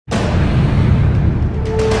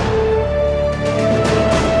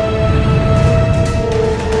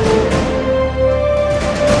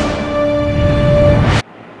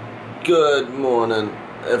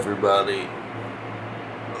everybody?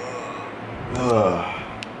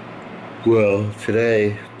 Well,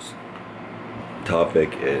 today's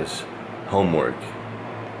topic is homework.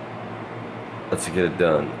 Let's get it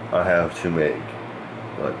done. I have to make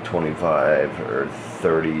like 25 or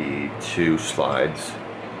 32 slides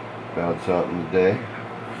about something today.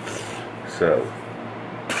 So,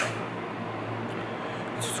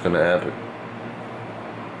 it's just gonna happen.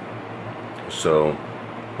 So,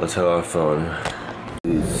 let's have our fun.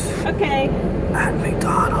 Okay. At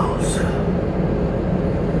McDonald's.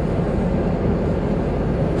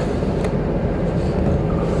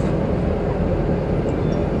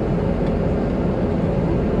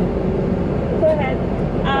 Go ahead.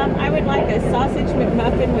 I would like a sausage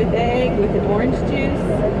McMuffin with egg with an orange juice,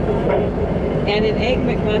 and an egg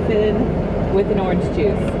McMuffin with an orange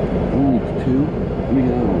juice. Ooh, two? Let me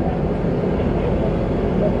go.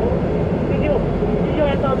 Did you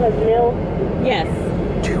want some of the meal? Yes.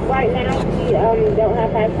 Right now, we don't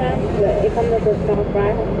have 5 times, but it comes with a small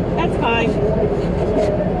fry. That's fine.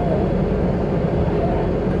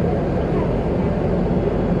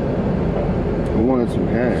 I wanted some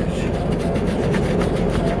hash.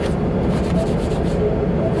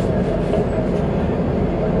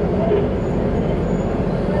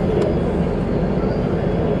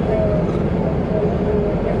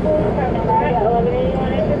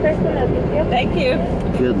 Thank you.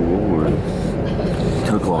 Good Lord.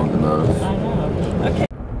 Took long enough. I know. Okay.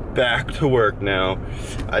 Back to work now.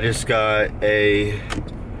 I just got a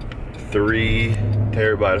 3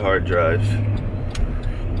 terabyte hard drive.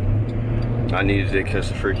 I needed it because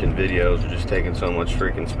the freaking videos are just taking so much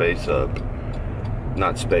freaking space up.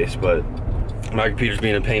 Not space, but my computer's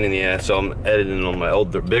being a pain in the ass, so I'm editing on my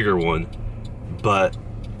older, bigger one. But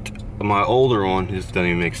my older one, this doesn't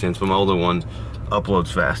even make sense, but my older one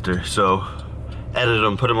uploads faster. So edit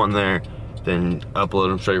them, put them on there, then upload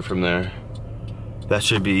them straight from there. That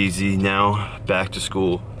should be easy. Now back to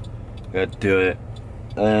school, got to do it.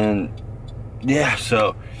 And yeah,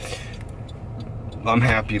 so I'm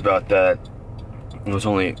happy about that.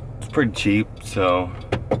 It's pretty cheap, so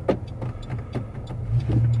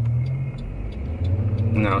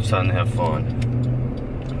now it's time to have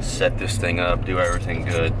fun. Set this thing up, do everything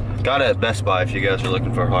good. Got it at Best Buy if you guys are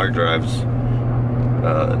looking for hard drives.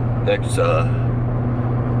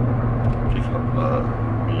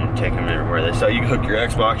 You take them everywhere they sell. You can hook your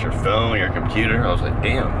Xbox, your phone, your computer. I was like,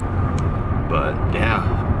 damn. But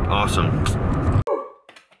yeah, awesome.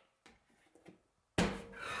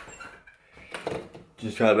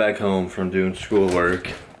 Just got back home from doing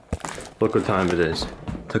schoolwork. Look what time it is.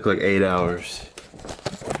 Took like 8 hours.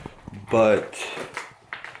 But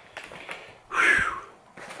whew,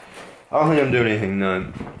 I don't think I'm doing anything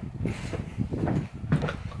none.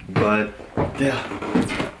 But yeah,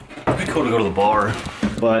 it'd be cool to go to the bar.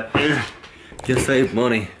 But just save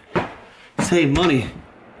money. Save money.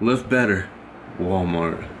 Live better.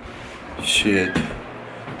 Walmart. Shit.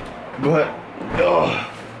 But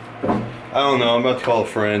I don't know. I'm about to call a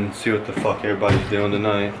friend, see what the fuck everybody's doing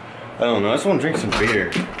tonight. I don't know. I just want to drink some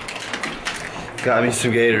beer. Got me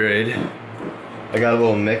some Gatorade. I got a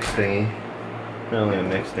little mix thingy. Not only a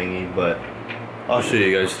mix thingy, but I'll show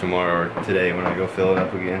you guys tomorrow or today when I go fill it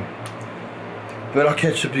up again. But I'll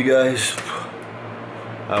catch up you guys.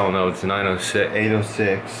 I don't know, it's 9:06,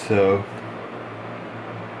 8:06, so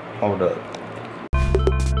hold up.